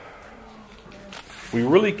We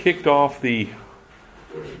really kicked off the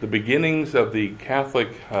beginnings of the Catholic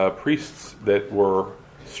priests that were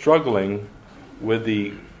struggling with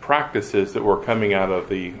the practices that were coming out of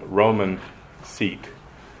the Roman seat.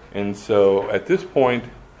 And so at this point,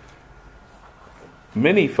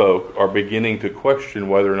 many folk are beginning to question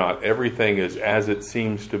whether or not everything is as it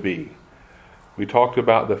seems to be. We talked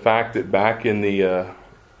about the fact that back in the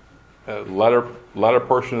latter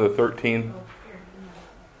portion of the 13th,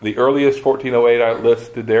 the earliest 1408 I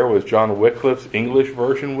listed there was John Wycliffe's English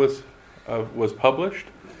version was published.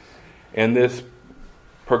 And this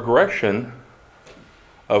progression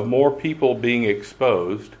of more people being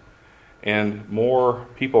exposed and more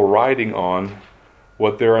people writing on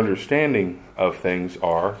what their understanding of things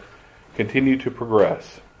are continue to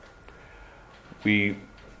progress. We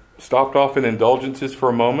stopped off in indulgences for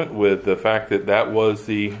a moment with the fact that was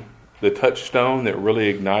the touchstone that really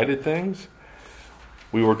ignited things.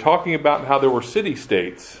 We were talking about how there were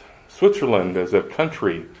city-states. Switzerland as a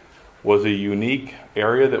country was a unique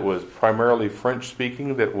area that was primarily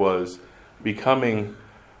French-speaking, that was becoming,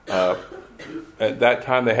 at that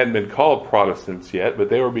time they hadn't been called Protestants yet, but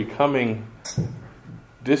they were becoming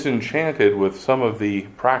disenchanted with some of the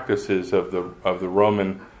practices of the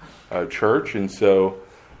Roman Church. And so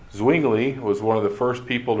Zwingli was one of the first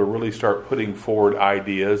people to really start putting forward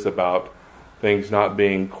ideas about things not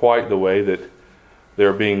being quite the way that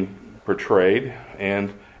they're being portrayed.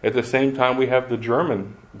 And at the same time, we have the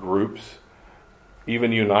German groups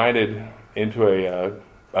even united into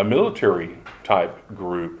a military type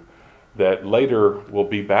group that later will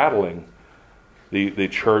be battling the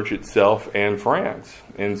church itself and France.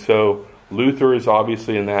 And so Luther is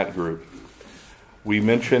obviously in that group. We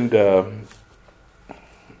mentioned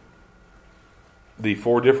the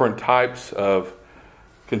four different types of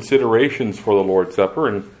considerations for the Lord's Supper,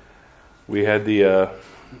 and we had the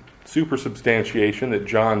supersubstantiation that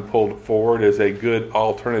John pulled forward as a good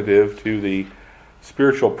alternative to the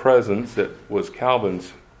spiritual presence that was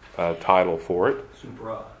Calvin's title for it.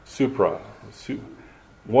 Supra.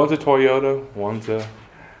 One's a Toyota, one's a...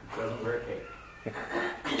 Doesn't wear a cape.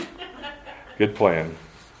 Good plan.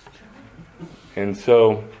 And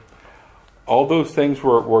so all those things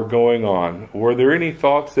were going on. Were there any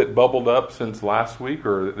thoughts that bubbled up since last week,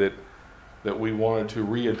 or that we wanted to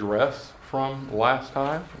readdress from last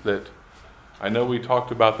time? That I know we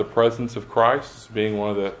talked about the presence of Christ as being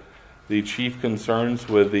one of the chief concerns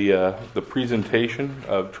with the presentation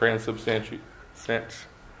of transubstantiation.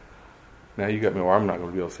 Now you got me where I'm not going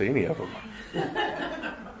to be able to say any of them.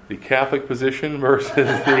 The Catholic position versus the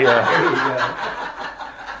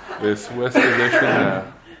Swiss position.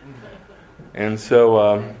 And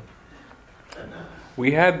so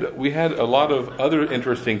we had a lot of other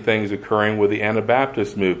interesting things occurring with the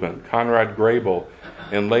Anabaptist movement. Conrad Grebel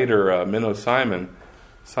and later Menno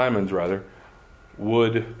Simons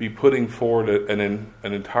would be putting forward an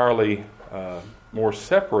entirely more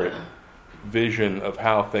separate vision of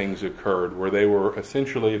how things occurred, where they were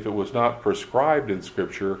essentially, if it was not prescribed in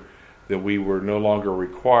Scripture, then we were no longer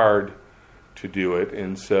required to do it.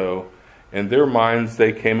 And so in their minds,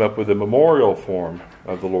 they came up with a memorial form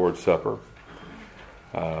of the Lord's Supper.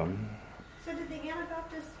 So did the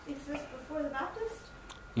Anabaptists exist before the Baptist?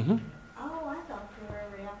 Mm-hmm. Oh, I thought they were a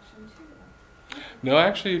reaction to them. No,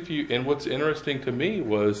 actually, and what's interesting to me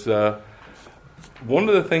was one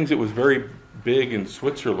of the things that was very big in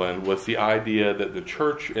Switzerland was the idea that the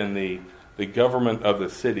church and the government of the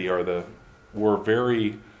city were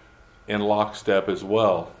very in lockstep as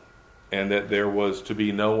well, and that there was to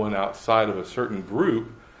be no one outside of a certain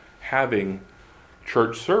group having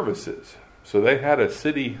church services. So they had a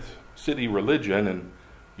city religion, and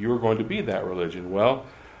you were going to be that religion. Well,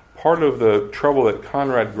 part of the trouble that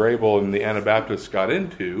Conrad Grebel and the Anabaptists got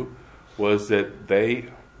into was that they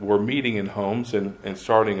were meeting in homes and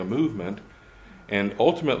starting a movement, and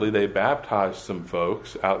ultimately they baptized some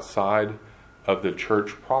folks outside of the church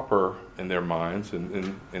proper in their minds,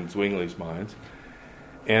 in Zwingli's minds.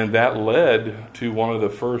 And that led to one of the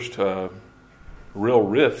first real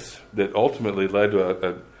rifts that ultimately led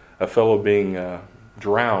to a fellow being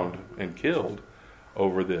drowned and killed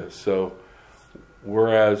over this. So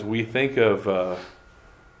whereas we think of the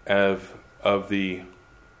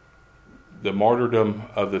martyrdom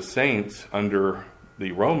of the saints under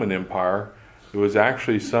the Roman Empire, it was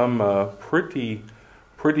actually some pretty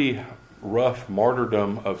rough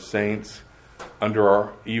martyrdom of saints under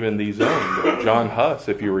even these own. John Huss,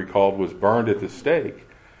 if you recall, was burned at the stake.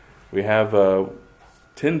 We have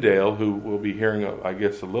Tyndale, who we'll be hearing, I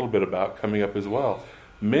guess, a little bit about coming up as well.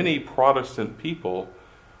 Many Protestant people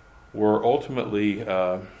were ultimately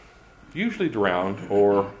usually drowned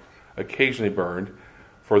or occasionally burned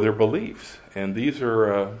for their beliefs. And these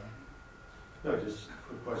are... No, just a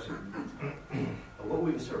quick question. What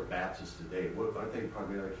we consider Baptists today, I think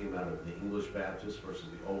primarily came out of the English Baptists versus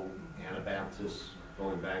the old Anabaptists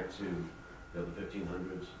going back to the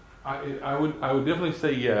 1500s? I would definitely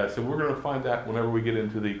say yes, and we're going to find that whenever we get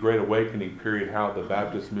into the Great Awakening period, how the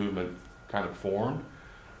Baptist movement kind of formed.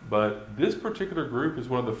 But this particular group is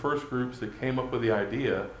one of the first groups that came up with the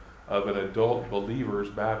idea of an adult believer's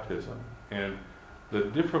baptism. And the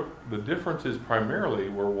differences primarily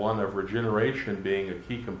were one of regeneration being a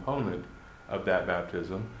key component of that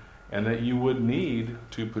baptism, and that you would need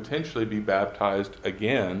to potentially be baptized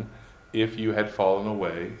again if you had fallen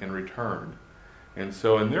away and returned. And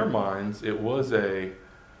so in their minds, it was a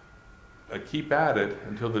keep at it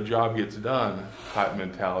until the job gets done type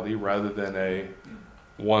mentality rather than a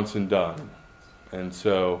once and done. And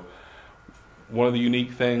so one of the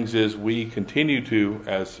unique things is we continue to,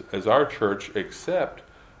 as our church, accept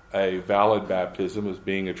a valid baptism as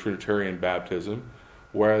being a Trinitarian baptism,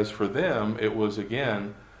 whereas for them it was,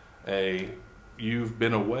 again, you've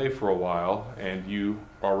been away for a while and you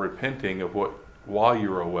are repenting of what while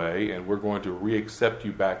you're away, and we're going to reaccept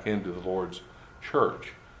you back into the Lord's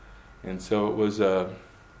church. And so it was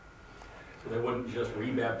So they wouldn't just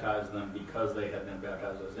rebaptize them because they had been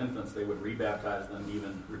baptized as infants. They would rebaptize them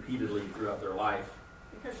even repeatedly throughout their life.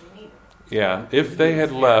 Because you need it. Yeah, if they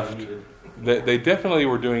had left, they definitely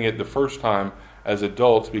were doing it the first time as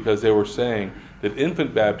adults because they were saying that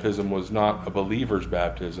infant baptism was not a believer's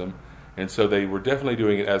baptism, and so they were definitely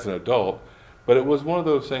doing it as an adult. But it was one of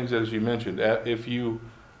those things, as you mentioned, if you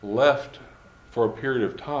left for a period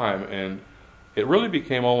of time, and it really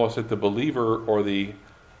became almost that the believer or the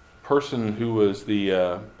person who was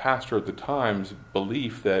the pastor at the time's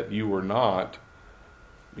belief that you were not,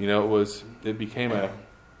 it became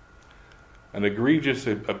an egregious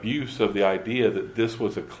abuse of the idea that this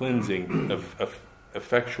was a cleansing of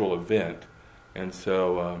effectual event. And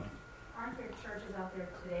so... aren't there churches out there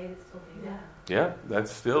today that still do that? Yeah,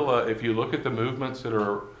 that's still, if you look at the movements that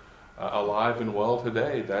are alive and well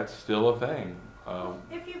today, that's still a thing.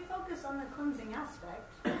 If you focus on the cleansing aspect,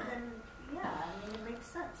 then it makes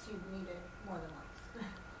sense you need it more than once.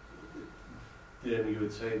 Then you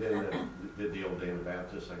would say then that the old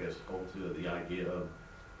Anabaptists, I guess, hold to the idea of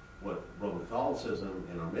what Roman Catholicism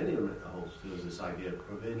and Arminian holds to is this idea of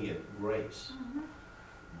prevenient grace. Mm-hmm.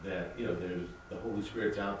 That, there's the Holy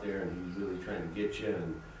Spirit's out there and He's really trying to get you,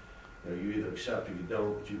 and you either accept or you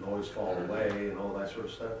don't, but you always fall away and all that sort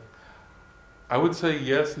of stuff. I would say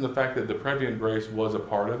yes in the fact that the prevenient grace was a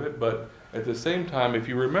part of it, but at the same time, if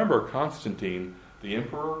you remember, Constantine, the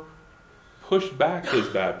emperor, pushed back his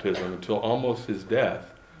baptism until almost his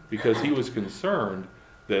death because he was concerned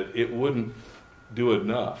that it wouldn't do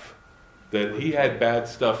enough, that he had bad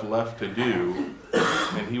stuff left to do,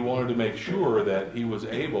 and he wanted to make sure that he was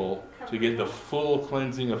able to get the full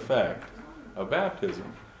cleansing effect of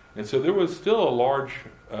baptism. And so there was still a large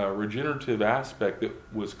regenerative aspect that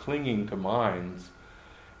was clinging to minds,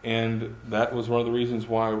 and that was one of the reasons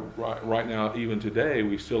why right now, even today,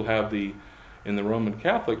 we still have in the Roman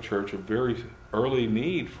Catholic Church, a very early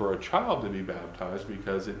need for a child to be baptized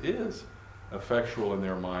because it is effectual in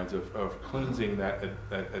their minds of cleansing that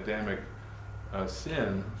Adamic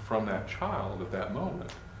sin from that child at that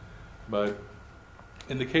moment. But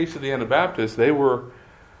in the case of the Anabaptists, their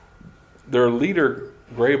leader,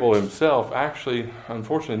 Grable himself, actually,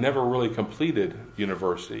 unfortunately, never really completed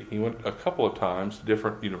university. He went a couple of times to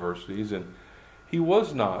different universities, and he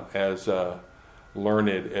was not as learned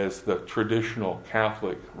as the traditional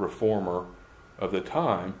Catholic reformer of the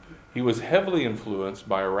time. He was heavily influenced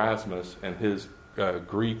by Erasmus and his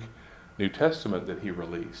Greek New Testament that he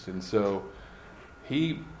released. And so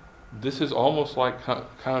this is almost like kind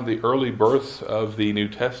of the early births of the New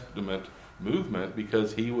Testament movement,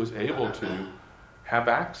 because he was able to have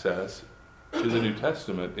access to the New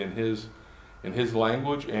Testament in his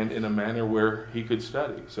language and in a manner where he could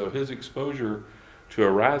study. So his exposure to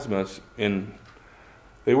Erasmus,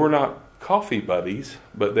 they were not coffee buddies,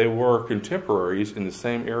 but they were contemporaries in the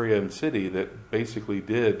same area and city that basically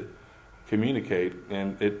did communicate,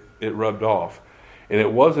 and it rubbed off. And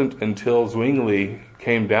it wasn't until Zwingli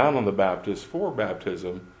came down on the Baptists for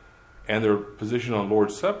baptism and their position on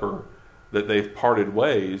Lord's Supper that they parted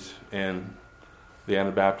ways, and the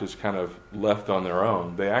Anabaptists kind of left on their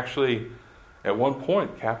own. They actually, at one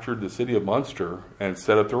point, captured the city of Munster and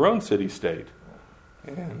set up their own city-state.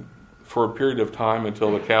 And for a period of time,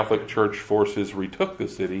 until the Catholic Church forces retook the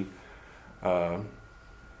city,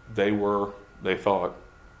 they thought,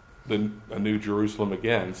 a New Jerusalem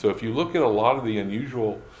again. So if you look at a lot of the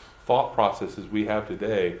unusual thought processes we have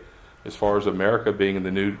today, as far as America being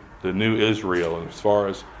the new Israel, and as far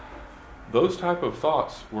as those type of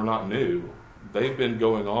thoughts were not new. They've been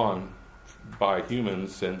going on by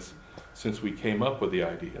humans since we came up with the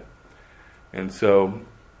idea. And so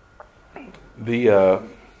the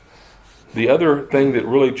other thing that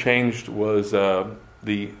really changed was Ulrich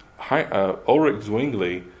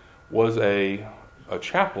Zwingli was a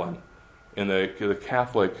chaplain in the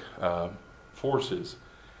Catholic forces,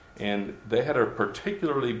 and they had a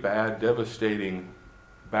particularly bad, devastating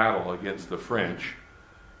battle against the French,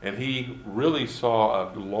 and he really saw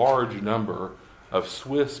a large number of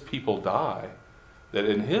Swiss people die that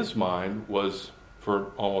in his mind was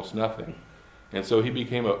for almost nothing. And so he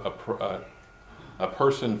became a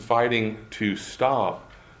person fighting to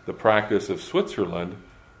stop the practice of Switzerland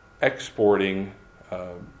exporting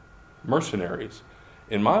mercenaries.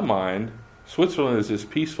 In my mind, Switzerland is this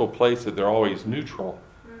peaceful place that they're always neutral.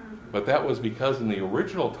 But that was because in the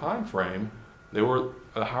original time frame, they were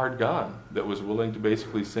a hired gun that was willing to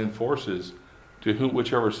basically send forces to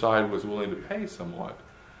whichever side was willing to pay somewhat.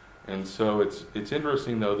 And so it's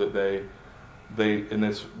interesting, though, that they in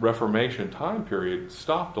this Reformation time period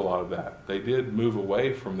stopped a lot of that. They did move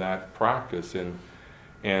away from that practice, and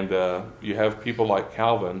you have people like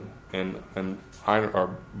Calvin and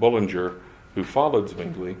Bullinger, who followed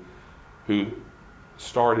Zwingli, who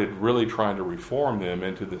started really trying to reform them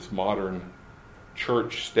into this modern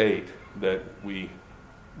church state that we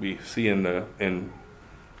see in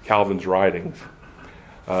Calvin's writings.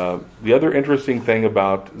 The other interesting thing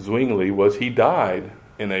about Zwingli was he died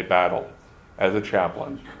in a battle as a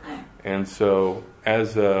chaplain, and so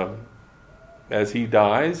as he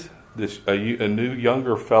dies, a new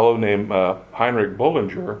younger fellow named Heinrich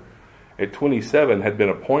Bullinger, at 27, had been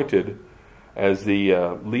appointed as the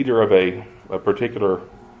leader of a particular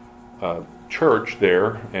church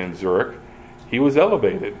there in Zurich. He was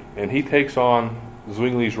elevated, and he takes on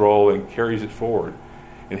Zwingli's role and carries it forward.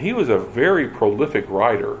 And he was a very prolific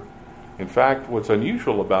writer. In fact, what's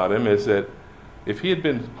unusual about him is that if he had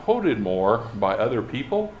been quoted more by other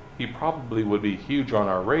people, he probably would be huge on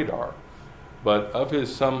our radar. But of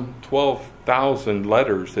his some 12,000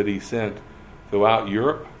 letters that he sent throughout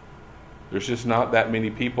Europe, there's just not that many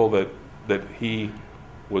people that he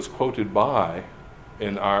was quoted by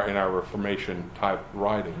in our Reformation type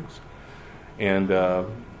writings. And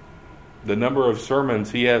the number of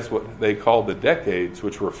sermons, he has what they call the decades,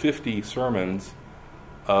 which were 50 sermons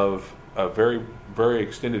of a very, very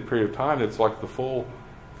extended period of time. It's like the full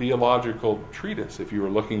theological treatise if you were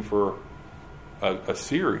looking for a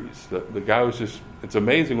series. The guy was just, it's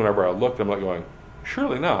amazing whenever I looked, I'm like going,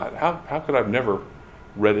 surely not. How could I've never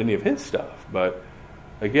read any of his stuff? But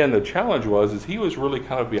again, the challenge is he was really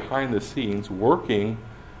kind of behind the scenes working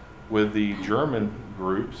with the German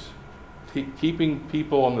groups, keeping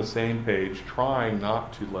people on the same page, trying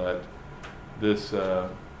not to let this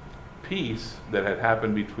peace that had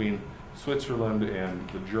happened between Switzerland and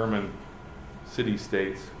the German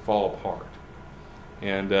city-states fall apart.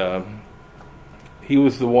 And he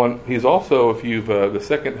was the one, he's also, if you've, the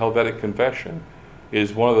Second Helvetic Confession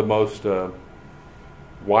is one of the most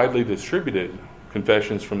widely distributed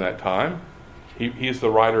confessions from that time. He's the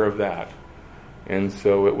writer of that. And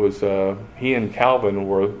so it was he and Calvin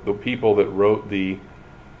were the people that wrote the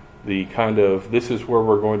kind of, this is where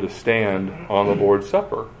we're going to stand on the Lord's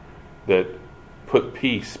Supper, that put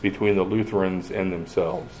peace between the Lutherans and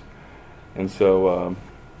themselves. And so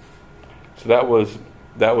that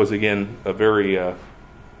was again a very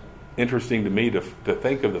interesting to me to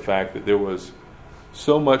think of the fact that there was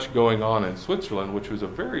so much going on in Switzerland, which was a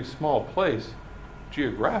very small place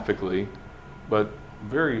geographically, but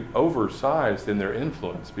very oversized in their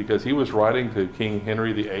influence, because he was writing to King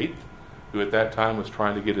Henry VIII, who at that time was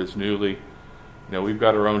trying to get his we've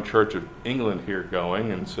got our own Church of England here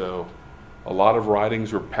going, and so a lot of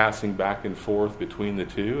writings were passing back and forth between the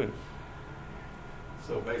two. And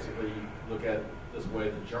so basically, you look at it this way: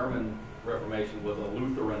 the German Reformation was a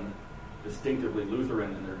Lutheran, distinctively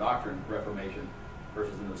Lutheran in their doctrine, Reformation,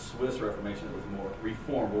 versus in the Swiss Reformation it was more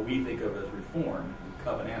Reformed, what we think of as Reformed,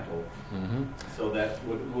 covenantal. Mm-hmm. So that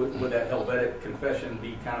would that Helvetic Confession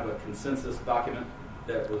be kind of a consensus document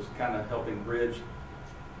that was kind of helping bridge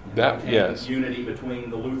that? Yes, unity between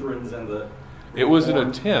the Lutherans and the it was an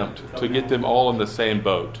attempt to get them all in the same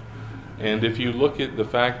boat. And if you look at the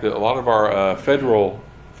fact that a lot of our federal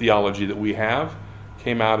theology that we have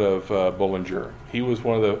came out of Bullinger, he was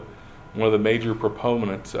one of the major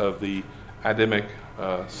proponents of the Adamic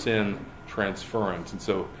sin transference, and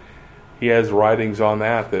so he has writings on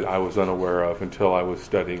that I was unaware of until I was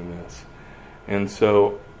studying this. And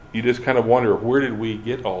so you just kind of wonder, where did we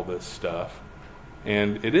get all this stuff?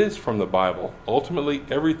 And it is from the Bible. Ultimately,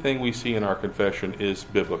 everything we see in our confession is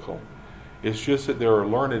biblical. It's just that there are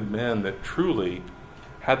learned men that truly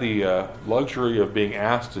had the luxury of being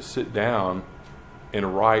asked to sit down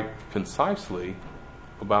and write concisely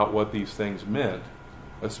about what these things meant,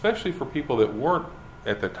 especially for people that weren't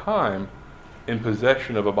at the time in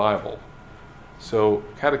possession of a Bible. So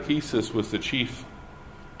catechesis was the chief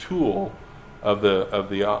tool of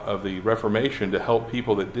the Reformation to help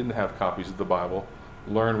people that didn't have copies of the Bible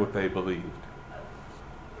learn what they believed.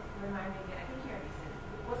 Remind me again, I think you already said,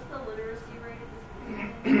 what's the literacy rate at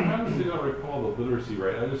this point? I honestly don't recall the literacy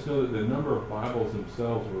rate. I just know that the number of Bibles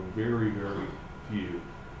themselves were very, very few.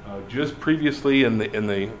 Just previously in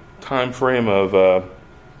the time frame of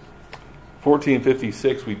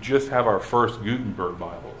 1456, we just have our first Gutenberg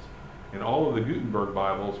Bibles. And all of the Gutenberg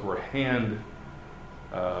Bibles were hand,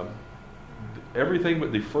 everything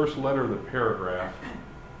but the first letter of the paragraph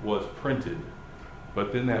was printed.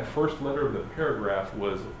 But then that first letter of the paragraph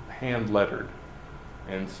was hand lettered.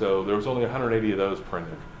 And so there was only 180 of those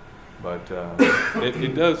printed. But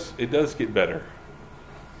it does get better.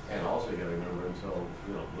 And also you got to remember until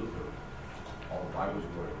Luther, all the Bibles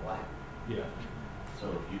were in Latin. Yeah. So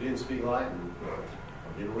if you didn't speak Latin or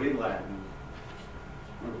didn't read Latin,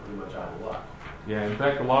 you were pretty much out of luck. Yeah, in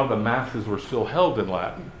fact, a lot of the masses were still held in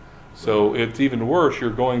Latin. So it's even worse. You're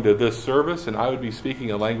going to this service, and I would be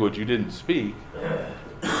speaking a language you didn't speak,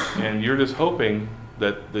 and you're just hoping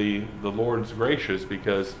that the Lord's gracious,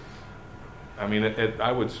 because, I mean,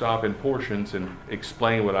 I would stop in portions and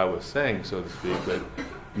explain what I was saying, so to speak, but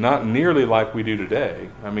not nearly like we do today.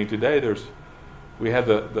 I mean, today we have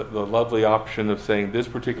the lovely option of saying this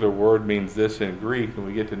particular word means this in Greek, and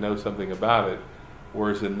we get to know something about it,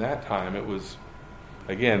 whereas in that time it was,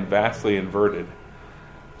 again, vastly inverted.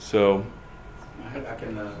 So I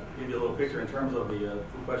can give you a little picture in terms of the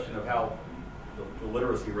question of how the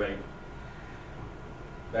literacy rate.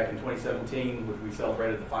 Back in 2017, which we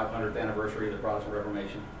celebrated the 500th anniversary of the Protestant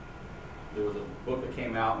Reformation, there was a book that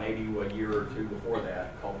came out maybe a year or two before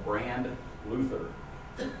that called Brand Luther,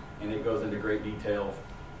 and it goes into great detail.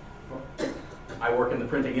 I work in the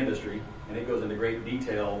printing industry, and it goes into great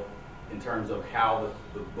detail in terms of how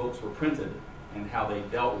the books were printed and how they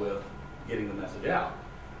dealt with getting the message out.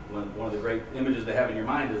 One of the great images to have in your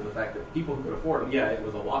mind is the fact that people who could afford them, it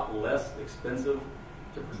was a lot less expensive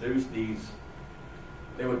to produce these.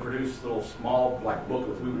 They would produce little small like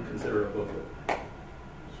booklets, we would consider a booklet,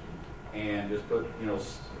 and just put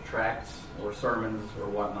tracts or sermons or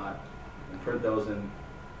whatnot, and print those in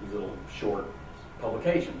these little short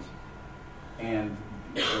publications. And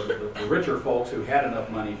the richer folks who had enough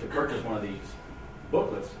money to purchase one of these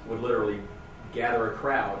booklets would literally gather a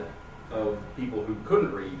crowd of people who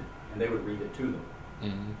couldn't read, and they would read it to them.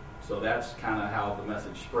 Mm-hmm. So that's kind of how the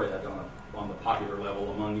message spread on the popular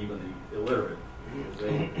level among even the illiterate.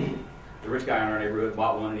 The rich guy in our neighborhood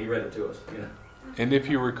bought one, and he read it to us. And if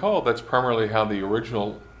you recall, that's primarily how the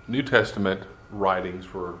original New Testament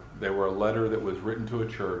writings were. They were a letter that was written to a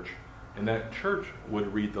church, and that church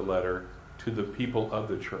would read the letter to the people of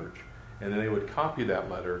the church. And then they would copy that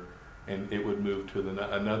letter, and it would move to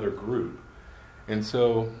another group. And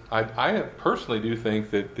so I personally do think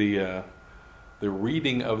that the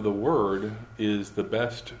reading of the Word is the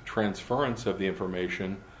best transference of the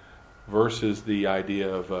information versus the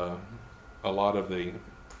idea of a lot of the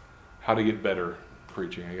how to get better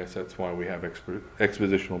preaching. I guess that's why we have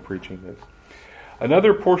expositional preaching.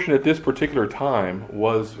 Another portion at this particular time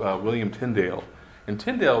was William Tyndale. And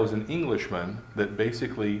Tyndale was an Englishman that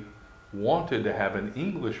basically wanted to have an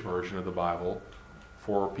English version of the Bible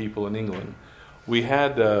for people in England. We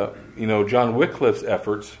had, John Wycliffe's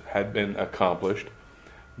efforts had been accomplished,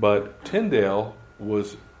 but Tyndale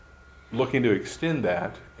was looking to extend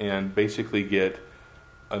that and basically get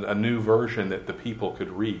a new version that the people could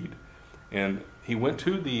read. And he went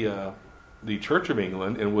to the Church of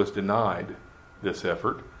England and was denied this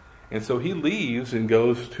effort. And so he leaves and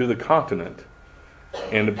goes to the continent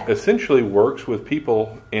and essentially works with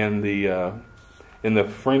people in the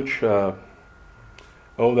French, I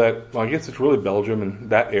guess it's really Belgium and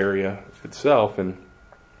that area itself, and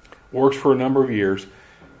works for a number of years.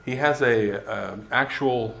 He has a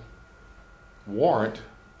actual warrant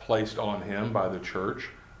placed on him by the church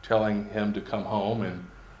telling him to come home and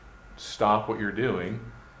stop what you're doing,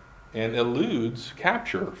 and eludes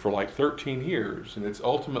capture for like 13 years. And it's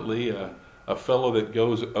ultimately a fellow that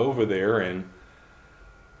goes over there and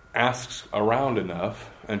asks around enough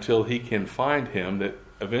until he can find him that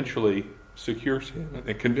eventually secures him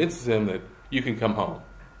and convinces him that you can come home.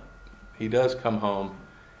 He does come home,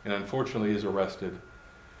 and unfortunately is arrested,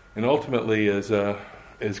 and ultimately is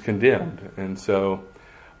is condemned. And so,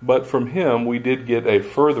 but from him we did get a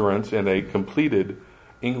furtherance and a completed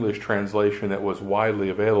English translation that was widely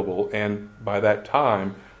available, and by that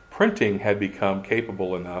time printing had become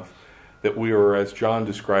capable enough that we were, as John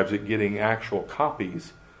describes it, getting actual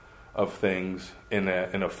copies of things in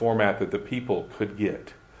a format that the people could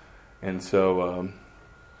get. And so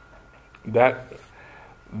that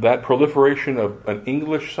proliferation of an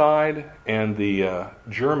English side and the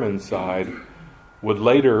German side would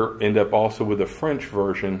later end up also with the French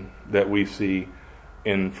version that we see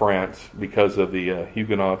in France because of the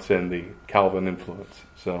Huguenots and the Calvin influence.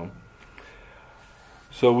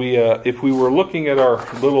 So we, if we were looking at our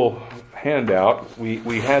little handout,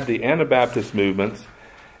 we had the Anabaptist movements,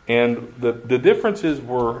 and the differences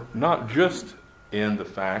were not just in the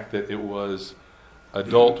fact that it was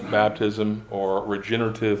adult baptism or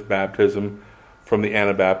regenerative baptism from the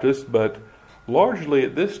Anabaptists, but largely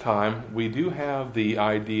at this time we do have the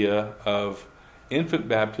idea of infant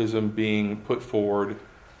baptism being put forward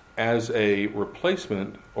as a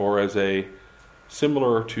replacement or as a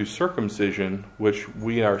similar to circumcision, which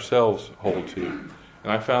we ourselves hold to.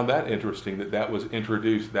 And I found that interesting that was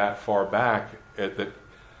introduced that far back at the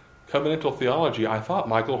covenantal theology. I thought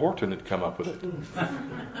Michael Horton had come up with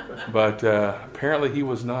it. But apparently he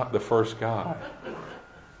was not the first guy.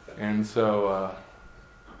 And so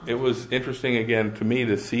it was interesting again to me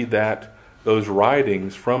to see that those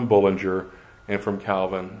writings from Bullinger and from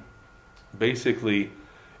Calvin basically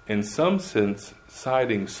in some sense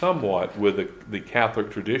siding somewhat with the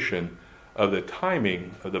Catholic tradition of the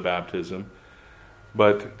timing of the baptism,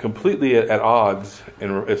 but completely at odds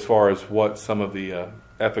as far as what some of the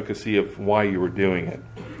efficacy of why you were doing it.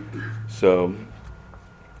 So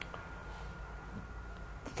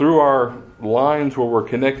through our lines where we're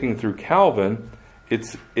connecting through Calvin,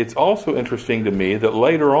 it's also interesting to me that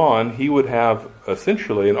later on he would have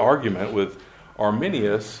essentially an argument with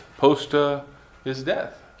Arminius post his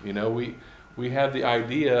death. You know, we have the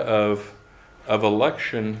idea of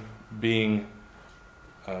election being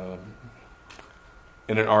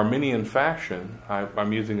in an Arminian fashion.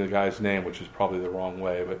 I'm using the guy's name, which is probably the wrong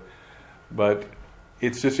way, but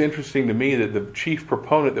it's just interesting to me that the chief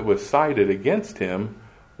proponent that was cited against him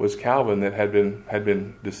was Calvin, that had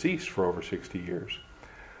been deceased for over 60 years.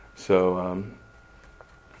 So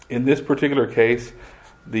in this particular case,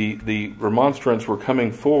 the remonstrants were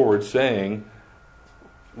coming forward saying,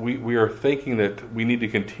 we are thinking that we need to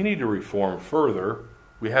continue to reform further.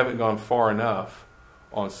 We haven't gone far enough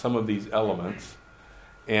on some of these elements.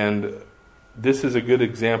 And this is a good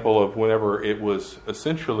example of whenever it was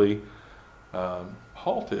essentially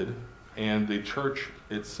halted, and the church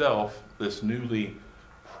itself, this newly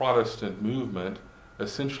Protestant movement,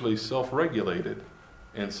 essentially self-regulated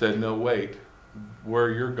and said, no, wait, where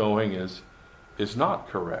you're going is not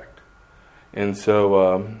correct. And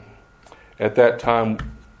so at that time,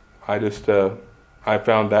 I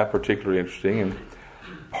found that particularly interesting. And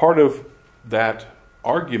part of that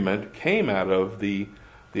argument came out of the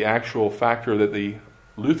actual factor that the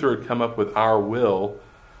Luther had come up with Our Will,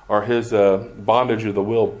 or his Bondage of the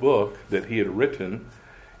Will book that he had written,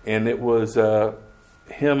 and it was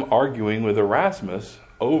him arguing with Erasmus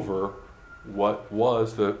over what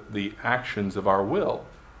was the actions of our will.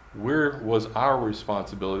 Where was our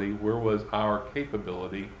responsibility? Where was our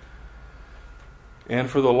capability? And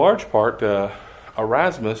for the large part,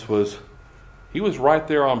 Erasmus was right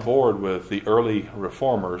there on board with the early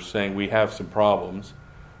reformers, saying we have some problems.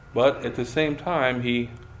 But at the same time, he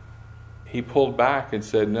pulled back and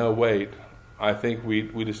said, no, wait, I think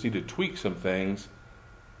we just need to tweak some things.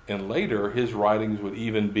 And later, his writings would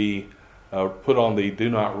even be put on the do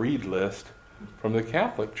not read list from the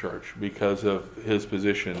Catholic Church because of his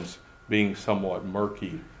positions being somewhat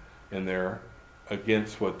murky in there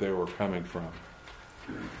against what they were coming from.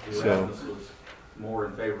 Erasmus was more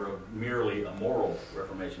in favor of merely a moral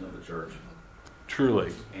reformation of the church.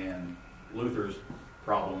 Truly. And Luther's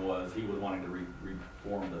problem was he was wanting to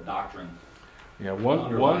reform the doctrine. Yeah,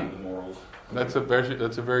 underlying the morals. That's a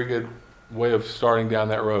very good way of starting down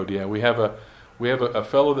that road. Yeah, we have a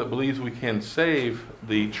fellow that believes we can save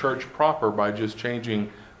the church proper by just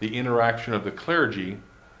changing the interaction of the clergy,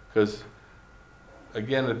 because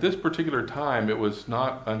again, at this particular time, it was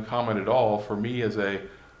not uncommon at all for me as a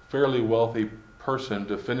fairly wealthy person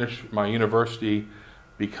to finish my university,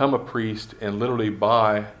 become a priest, and literally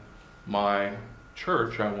buy my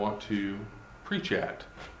church I want to preach at.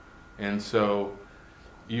 And so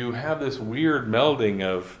you have this weird melding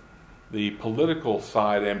of the political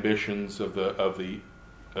side ambitions of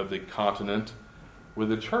the continent with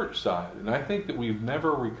the church side, and I think that we've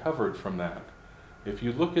never recovered from that. If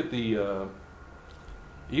you look at the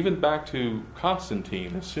even back to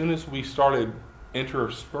Constantine, as soon as we started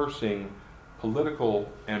interspersing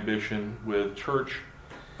political ambition with church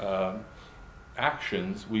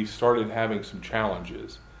actions, we started having some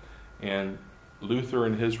challenges. And Luther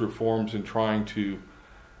and his reforms in trying to,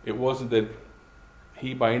 it wasn't that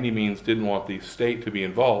he by any means didn't want the state to be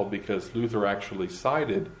involved, because Luther actually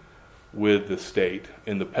sided with the state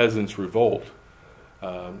in the peasants' revolt.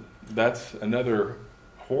 That's another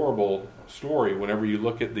horrible story whenever you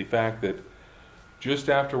look at the fact that just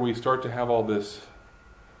after we start to have all this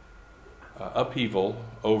upheaval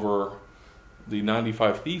over the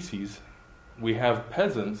 95 Theses, we have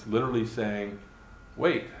peasants literally saying,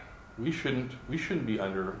 wait, we shouldn't be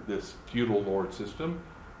under this feudal lord system.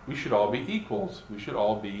 We should all be equals. We should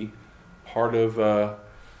all be part of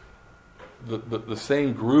the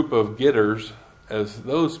same group of getters as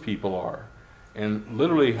those people are. And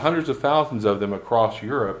literally hundreds of thousands of them across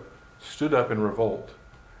Europe stood up in revolt.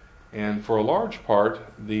 And for a large part,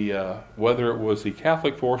 whether it was the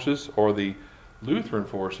Catholic forces or the Lutheran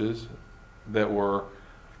forces that were,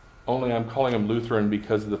 only I'm calling them Lutheran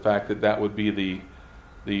because of the fact that that would be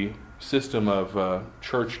the system of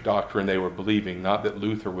church doctrine they were believing, not that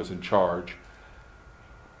Luther was in charge.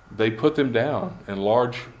 They put them down in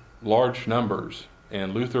large numbers,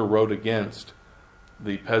 and Luther wrote against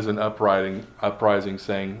the peasant uprising,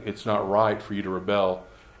 saying it's not right for you to rebel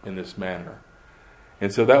in this manner.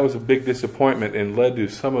 And so that was a big disappointment and led to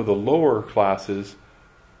some of the lower classes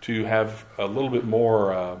to have a little bit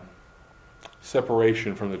more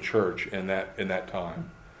separation from the church in that time.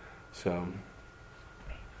 So,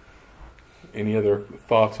 any other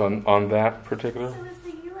thoughts on that particular? So is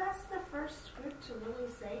the U.S. the first group to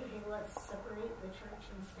really say, hey, let's separate the church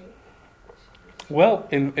and state? Well,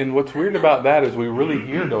 and what's weird about that is we really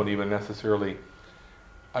here don't even necessarily,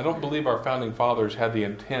 I don't believe our founding fathers had the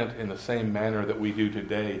intent in the same manner that we do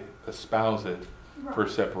today espouse it for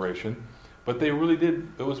separation. But they really did.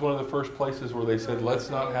 It was one of the first places where they said, let's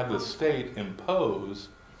not have the state impose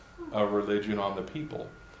a religion on the people.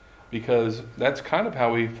 Because that's kind of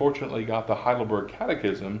how we fortunately got the Heidelberg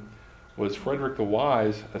Catechism, was Frederick the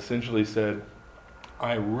Wise essentially said,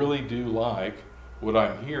 I really do like what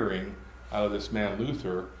I'm hearing out of this man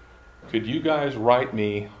Luther. Could you guys write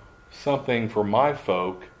me something for my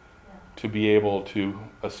folk to be able to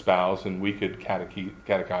espouse and we could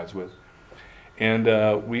catechize with? And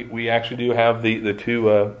we actually do have the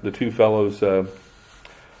two fellows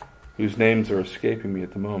whose names are escaping me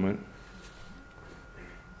at the moment.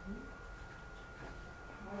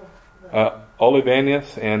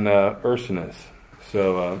 Olivanius and Ursinus.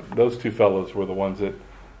 So those two fellows were the ones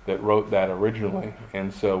that wrote that originally.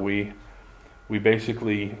 And so we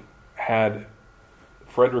basically had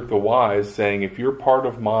Frederick the Wise saying, if you're part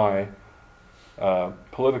of my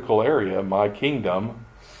political area, my kingdom,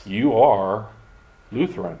 you are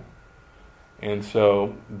Lutheran. And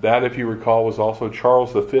so that, if you recall, was also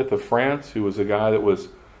Charles V of France, who was a guy that was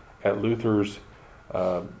at Luther's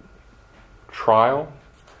trial.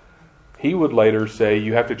 He would later say,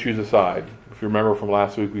 you have to choose a side. If you remember from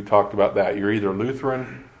last week, we talked about that. You're either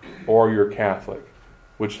Lutheran or you're Catholic,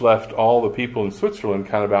 which left all the people in Switzerland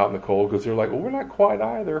kind of out in the cold, because they're like, well, we're not quite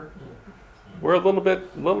either. We're a little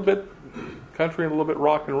bit country and a little bit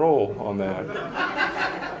rock and roll on that.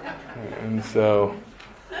 And so,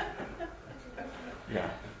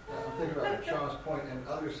 yeah. I'm thinking about Sean's point, and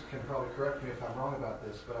others can probably correct me if I'm wrong about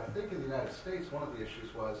this, but I think in the United States, one of the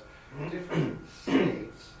issues was different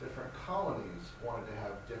states, different colonies wanted to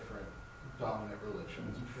have different dominant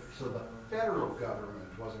religions. So the federal government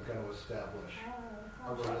wasn't going to establish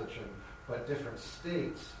a religion, but different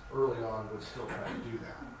states early on would still try to do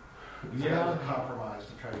that. So that was a compromise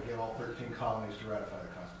to try to get all 13 colonies to ratify the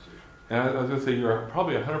Constitution. And I was going to say, you're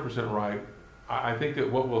probably 100% right. I think that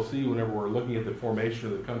what we'll see whenever we're looking at the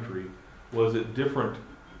formation of the country was that different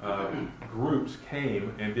groups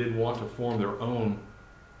came and did want to form their own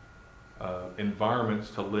environments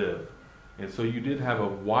to live. And so you did have a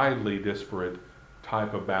widely disparate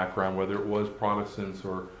type of background, whether it was Protestants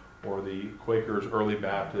or the Quakers, early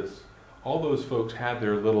Baptists. All those folks had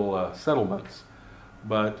their little settlements.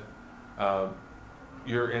 But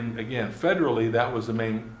again, federally, that was the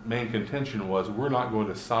main contention, was we're not going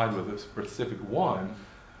to side with a specific one.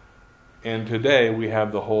 And today we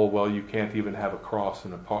have the whole, well, you can't even have a cross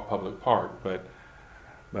in a public park.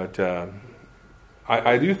 But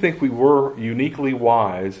I do think we were uniquely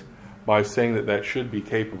wise by saying that should be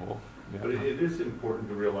capable. Yeah. But it is important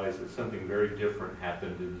to realize that something very different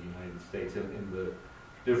happened in the United States in the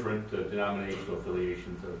different denominational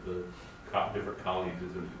affiliations of the different colonies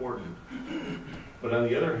is important. But on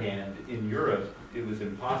the other hand, in Europe, it was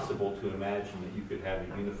impossible to imagine that you could have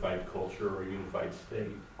a unified culture or a unified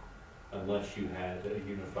state unless you had a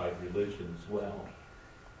unified religion as well.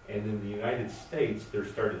 And in the United States, there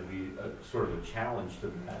started to be a sort of a challenge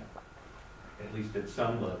to that, at least at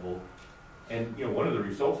some level. And one of the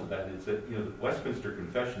results of that is that the Westminster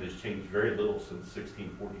Confession has changed very little since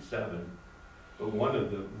 1647. But one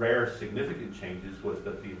of the rare significant changes was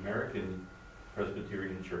that the American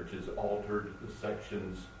Presbyterian churches altered the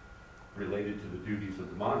sections related to the duties of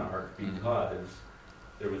the monarch because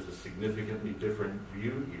there was a significantly different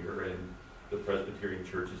view here, and the Presbyterian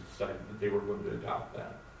churches decided that they were going to adopt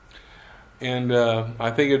that. And I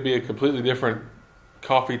think it'd be a completely different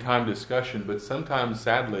coffee time discussion, but sometimes,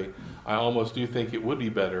 sadly, I almost do think it would be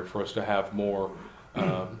better for us to have more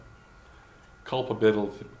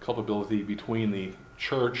culpability between the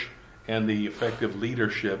church and the effective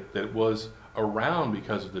leadership that was around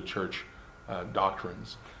because of the church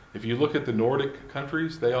doctrines. If you look at the Nordic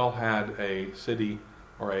countries, they all had a city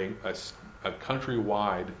or a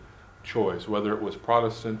countrywide choice, whether it was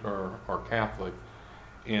Protestant or Catholic.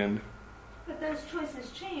 But those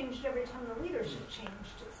choices changed every time the leadership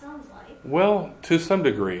changed, it sounds like. Well, to some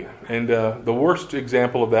degree. And the worst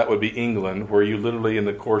example of that would be England, where you literally, in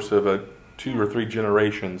the course of 2 or 3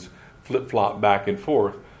 generations, flip-flop back and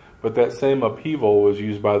forth. But that same upheaval was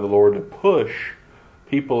used by the Lord to push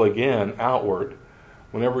people again outward.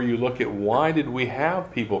 Whenever you look at why did we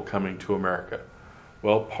have people coming to America?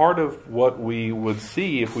 Well, part of what we would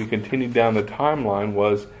see if we continued down the timeline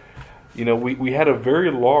was, we had a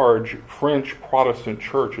very large French Protestant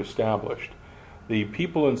church established. The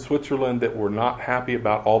people in Switzerland that were not happy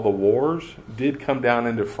about all the wars did come down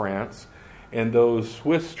into France, and those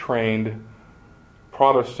Swiss-trained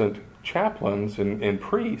Protestant chaplains and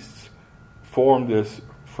priests formed this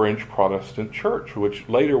French Protestant church, which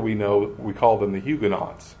later we call them the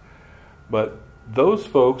Huguenots. But those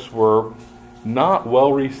folks were not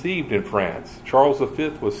well received in France. Charles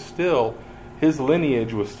V his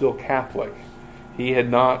lineage was still Catholic. He had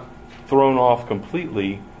not thrown off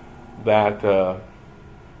completely that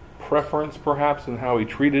preference, perhaps, in how he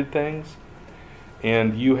treated things.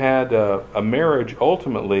 And you had a marriage,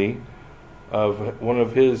 ultimately, of one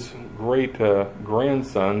of his great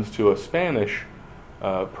grandsons to a Spanish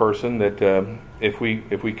person that, if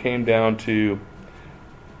we came down to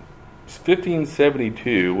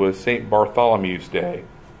 1572, was St. Bartholomew's Day.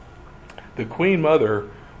 The Queen Mother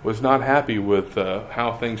was not happy with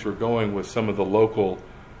how things were going with some of the local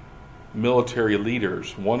military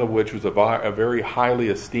leaders, one of which was a very highly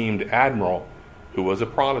esteemed admiral who was a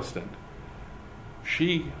Protestant.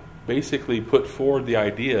 She basically put forward the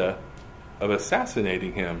idea of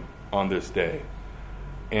assassinating him on this day.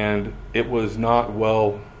 And it was not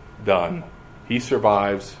well done. He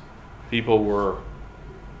survives. People were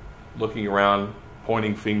looking around,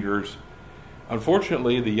 pointing fingers.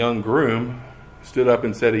 Unfortunately, the young groom stood up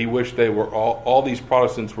and said he wished they were all these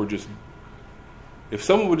Protestants were just, if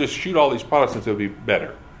someone would just shoot all these Protestants, it would be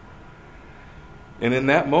better. And in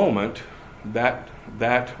that moment,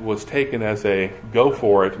 that was taken as a go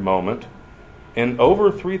for it moment. And over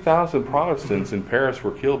 3,000 Protestants in Paris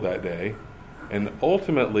were killed that day. And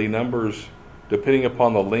ultimately, numbers, depending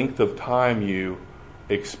upon the length of time you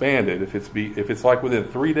expanded, if it's like within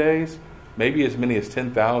 3 days, maybe as many as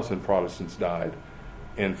 10,000 Protestants died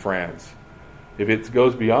in France. If it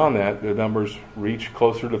goes beyond that, the numbers reach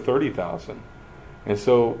closer to 30,000. And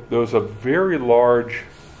so there was a very large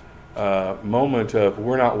moment of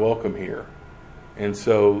we're not welcome here. And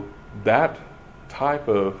so that type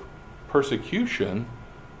of persecution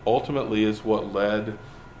ultimately is what led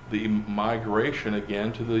the migration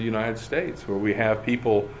again to the United States, where we have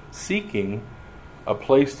people seeking a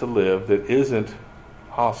place to live that isn't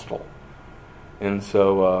hostile. And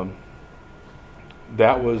so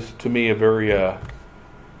that was, to me, a very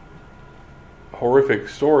horrific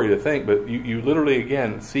story to think. But you literally,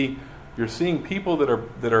 again, you're seeing people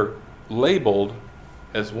that are labeled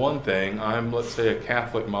as one thing. I'm, let's say, a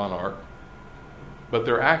Catholic monarch, but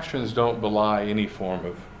their actions don't belie any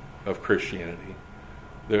form of Christianity.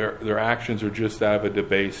 Their actions are just that of a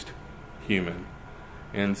debased human.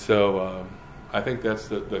 And so I think that's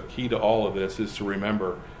the key to all of this, is to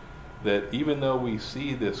remember that even though we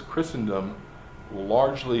see this Christendom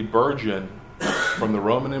largely burgeon from the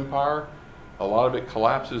Roman Empire, a lot of it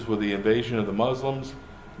collapses with the invasion of the Muslims,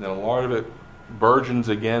 and then a lot of it burgeons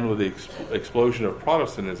again with the explosion of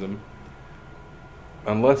Protestantism.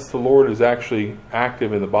 Unless the Lord is actually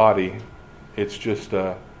active in the body, it's just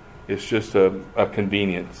a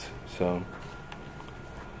convenience. So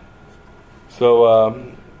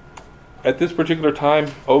at this particular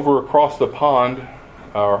time, over across the pond,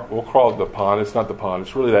 or we'll call it the pond, it's not the pond,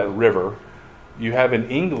 it's really that river, you have in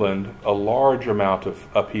England a large amount of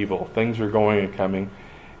upheaval. Things are going and coming.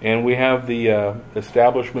 And we have the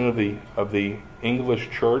establishment of the English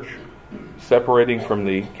Church separating from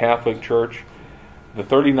the Catholic Church. The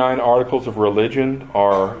 39 Articles of Religion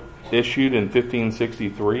are issued in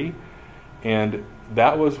 1563, and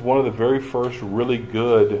that was one of the very first really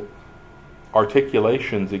good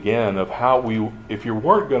articulations, again, of how if you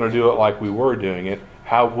weren't going to do it like we were doing it,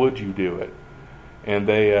 how would you do it? And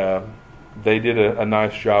they did a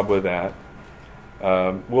nice job with that.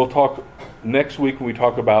 We'll talk next week when we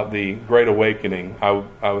talk about the Great Awakening.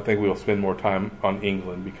 I would think we'll spend more time on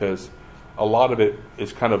England, because a lot of it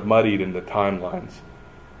is kind of muddied in the timelines.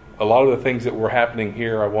 A lot of the things that were happening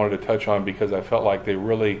here I wanted to touch on because I felt like they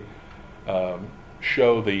really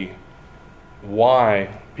show the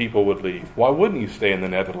why people would leave. Why wouldn't you stay in the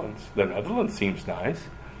Netherlands? The Netherlands seems nice.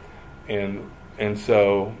 And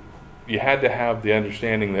so you had to have the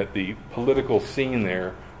understanding that the political scene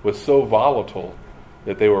there was so volatile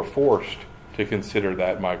that they were forced to consider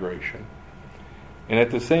that migration. And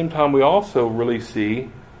at the same time, we also really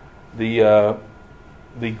see the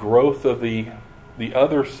growth of the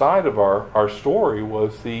other side of our story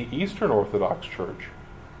was the Eastern Orthodox Church.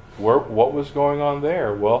 What was going on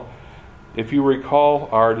there? Well, if you recall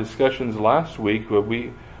our discussions last week,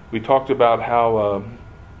 we talked about how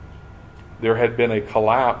there had been a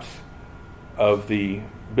collapse of the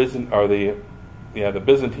Byzantine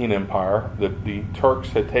Empire. The Turks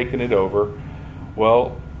had taken it over.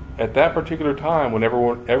 Well, at that particular time, when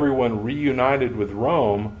everyone reunited with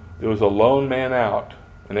Rome, there was a lone man out,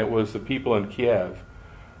 and it was the people in Kiev.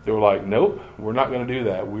 They were like, nope, we're not going to do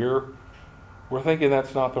that. We're thinking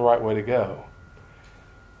that's not the right way to go.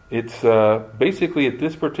 It's basically at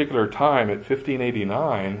this particular time, at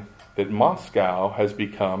 1589, that Moscow has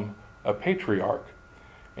become a patriarch.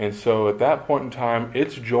 And so at that point in time,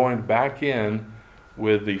 it's joined back in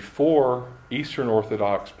with the 4 Eastern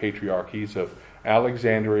Orthodox patriarchies of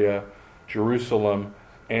Alexandria, Jerusalem,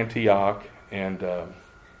 Antioch, and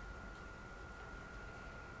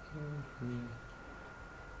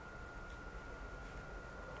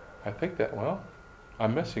I think that, well,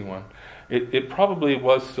 I'm missing one. It probably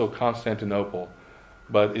was still Constantinople,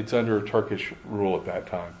 but it's under Turkish rule at that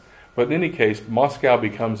time. But in any case, Moscow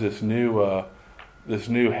becomes this new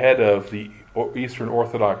head of the Eastern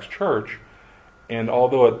Orthodox Church, and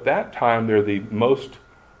although at that time they're the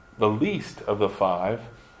least of the 5,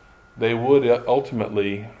 they would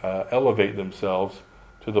ultimately elevate themselves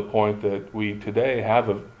to the point that we today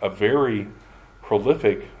have a very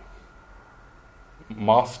prolific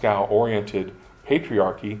Moscow-oriented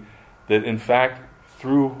patriarchy that, in fact,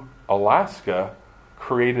 through Alaska,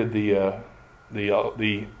 created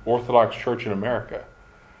the Orthodox Church in America.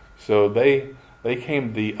 So they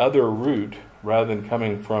came the other route rather than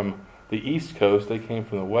coming from the East Coast. They came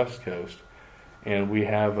from the West Coast, and we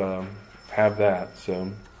have that.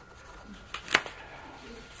 So.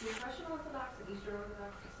 Is Russian Orthodox and Eastern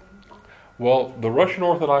Orthodox the same thing? Well, the Russian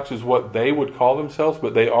Orthodox is what they would call themselves,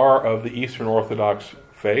 but they are of the Eastern Orthodox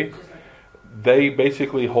faith. They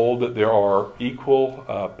basically hold that there are equal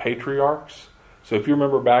patriarchs. So if you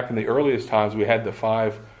remember back in the earliest times, we had the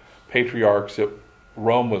 5 patriarchs that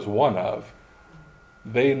Rome was one of.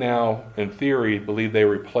 They now, in theory, believe they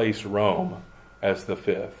replace Rome as the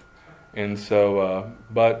 5th. And so,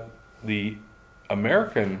 but the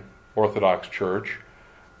American Orthodox Church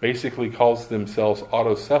basically calls themselves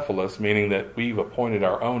autocephalous, meaning that we've appointed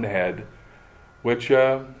our own head, which,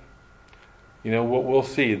 we'll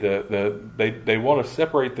see. They want to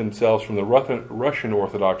separate themselves from the Russian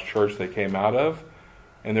Orthodox Church they came out of,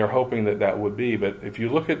 and they're hoping that would be. But if you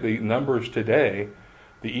look at the numbers today,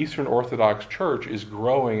 the Eastern Orthodox Church is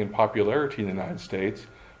growing in popularity in the United States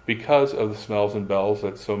because of the smells and bells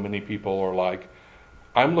that so many people are like,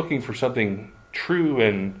 I'm looking for something true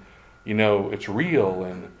and, it's real.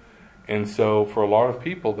 And so for a lot of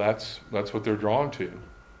people, that's what they're drawn to.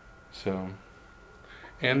 So,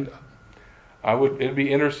 and it'd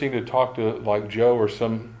be interesting to talk to like Joe or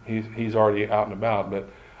he's already out and about, but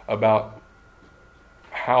about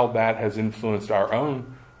how that has influenced our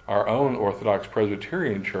own Orthodox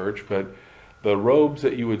Presbyterian Church. But the robes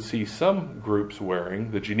that you would see some groups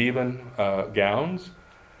wearing, the Genevan gowns,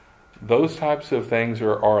 those types of things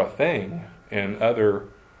are a thing in other,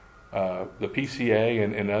 the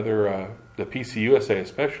PCA and other, the PCUSA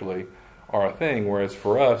especially, are a thing, whereas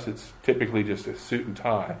for us it's typically just a suit and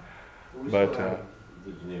tie. But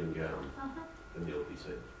the Genevan gown in the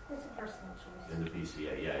OPC. It's a personal choice. In the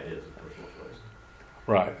PCA, yeah, it is a personal choice.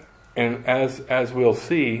 Right. And as we'll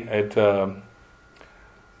see, I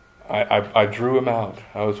drew him out.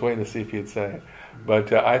 I was waiting to see if he'd say it.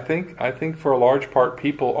 But I think for a large part,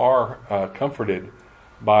 people are comforted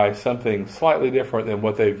by something slightly different than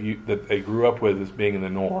what that they grew up with as being the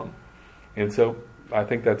norm. And so I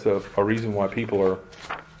think that's a reason why people are.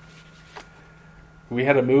 We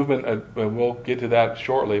had a movement, and we'll get to that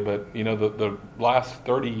shortly, but the last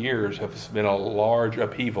 30 years has been a large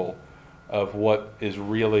upheaval of what is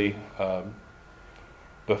really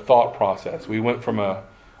the thought process. We went from a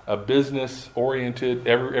business-oriented,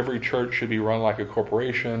 every church should be run like a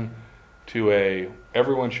corporation, to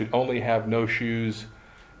everyone should only have no shoes,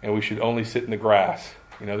 and we should only sit in the grass.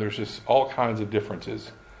 There's just all kinds of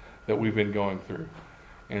differences that we've been going through.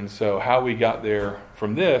 And so how we got there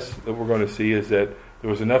from this, that we're going to see, is that there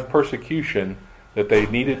was enough persecution that they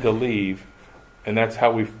needed to leave, and that's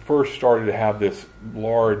how we first started to have this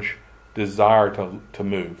large desire to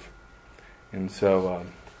move. And so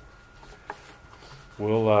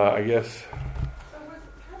we'll, I guess... So can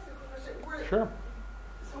I ask a question? Sure.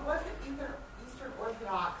 So was it Eastern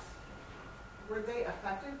Orthodox, were they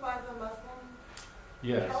affected by the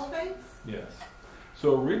Muslim caliphates? Yes.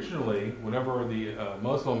 So originally, whenever the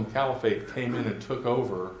Muslim caliphate came in and took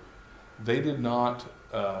over, they did not.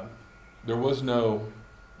 There was no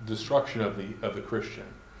destruction of the Christian.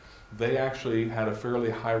 They actually had a fairly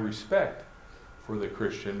high respect for the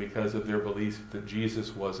Christian because of their belief that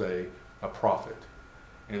Jesus was a prophet,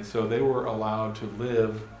 and so they were allowed to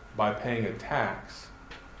live by paying a tax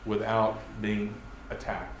without being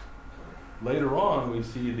attacked. Later on, we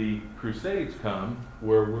see the Crusades come,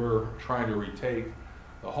 where we're trying to retake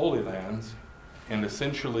the Holy Lands, and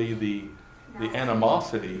essentially the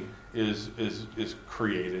animosity is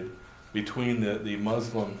created between the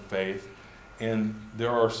Muslim faith, and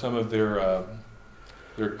there are some of their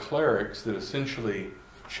clerics that essentially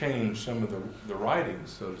change some of the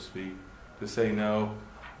writings, so to speak, to say no,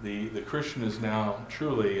 the Christian is now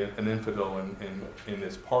truly an infidel and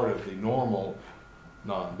is part of the normal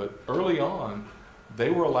non. But early on, they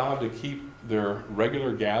were allowed to keep their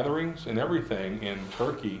regular gatherings and everything in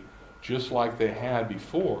Turkey just like they had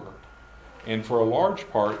before. And for a large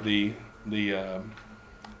part, they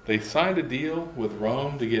signed a deal with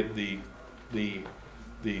Rome to get the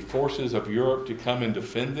forces of Europe to come and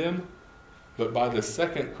defend them. But by the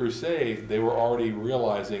Second Crusade, they were already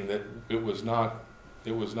realizing that it was not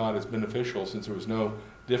as beneficial, since there was no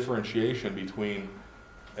differentiation between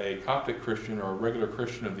a Coptic Christian or a regular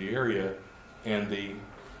Christian of the area and the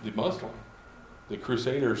Muslim. The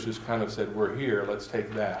Crusaders just kind of said, "We're here, let's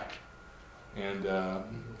take that."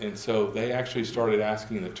 And so they actually started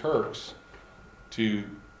asking the Turks to,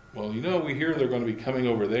 we hear they're going to be coming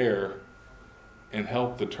over there and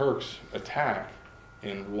help the Turks attack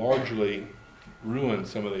and largely ruin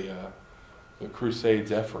some of the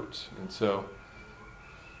Crusades' efforts. And so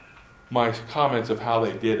my comments of how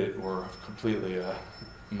they did it were completely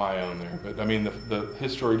my own there. But I mean, the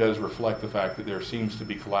history does reflect the fact that there seems to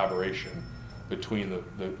be collaboration between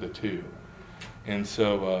the two. And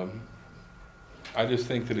so I just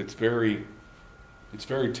think that it's very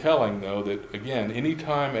telling, though, that, again,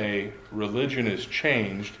 anytime a religion is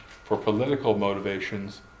changed for political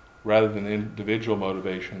motivations rather than individual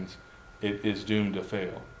motivations, it is doomed to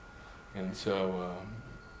fail. And so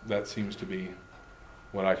that seems to be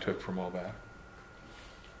what I took from all that.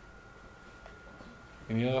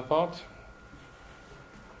 Any other thoughts?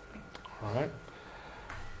 All right.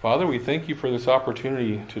 Father, we thank you for this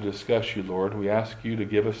opportunity to discuss you, Lord. We ask you to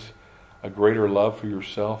give us a greater love for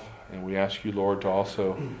yourself, and we ask you, Lord, to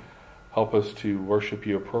also help us to worship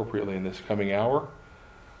you appropriately in this coming hour.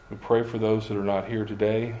 We pray for those that are not here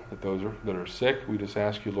today, that those that are sick. We just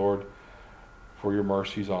ask you, Lord, for your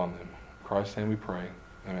mercies on them. In Christ's name we pray.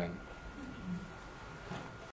 Amen.